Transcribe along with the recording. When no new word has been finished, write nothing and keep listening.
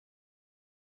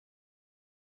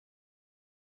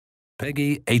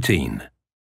Peggy 18.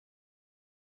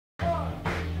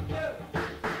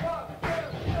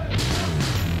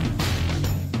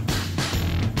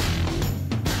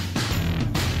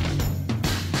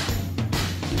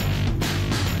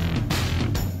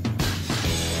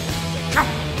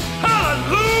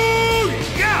 Hallelujah!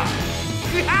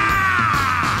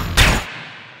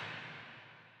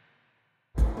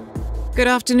 Good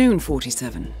afternoon,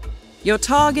 47. Your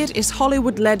target is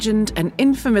Hollywood legend and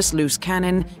infamous loose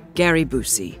cannon, Gary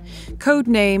Busey,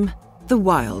 codename the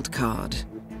Wildcard.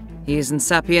 He is in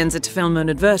Sapienza to film an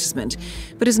advertisement,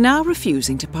 but is now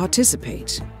refusing to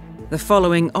participate. The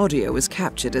following audio was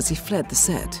captured as he fled the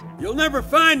set. You'll never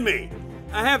find me!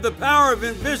 I have the power of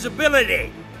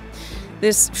invisibility!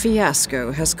 This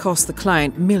fiasco has cost the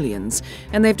client millions,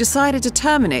 and they've decided to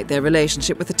terminate their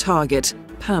relationship with the target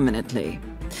permanently.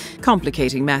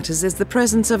 Complicating matters is the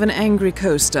presence of an angry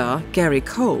co-star, Gary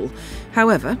Cole.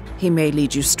 However, he may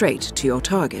lead you straight to your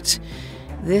target.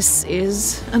 This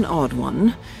is an odd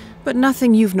one, but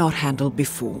nothing you've not handled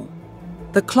before.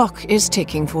 The clock is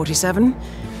ticking, 47.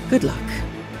 Good luck.